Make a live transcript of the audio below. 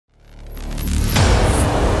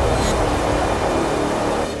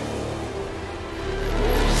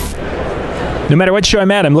No matter what show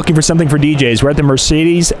I'm at, I'm looking for something for DJs. We're at the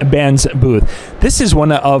Mercedes Benz booth. This is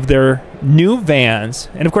one of their new vans.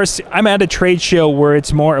 And of course, I'm at a trade show where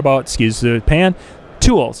it's more about, excuse the pan,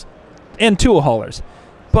 tools and tool haulers.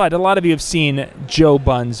 But a lot of you have seen Joe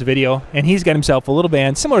Bunn's video, and he's got himself a little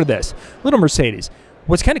van similar to this, little Mercedes.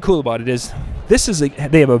 What's kind of cool about it is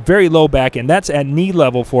they have a very low back end. That's at knee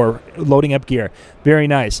level for loading up gear. Very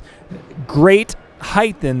nice. Great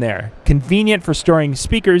height in there. Convenient for storing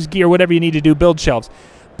speakers, gear, whatever you need to do, build shelves.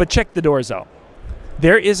 But check the doors out.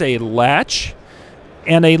 There is a latch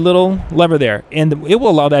and a little lever there, and it will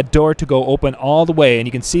allow that door to go open all the way, and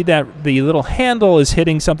you can see that the little handle is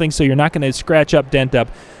hitting something, so you're not going to scratch up, dent up,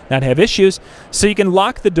 not have issues. So you can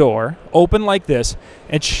lock the door open like this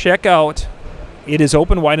and check out. It is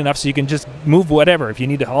open wide enough so you can just move whatever. If you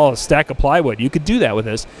need to haul a stack of plywood, you could do that with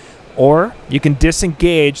this. Or you can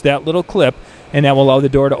disengage that little clip, and that will allow the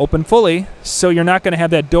door to open fully, so you're not going to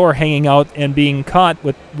have that door hanging out and being caught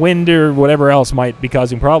with wind or whatever else might be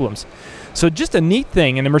causing problems. So just a neat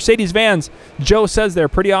thing. And the Mercedes vans, Joe says they're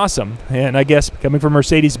pretty awesome. And I guess coming from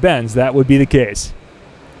Mercedes Benz, that would be the case.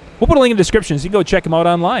 We'll put a link in the description so you can go check them out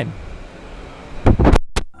online.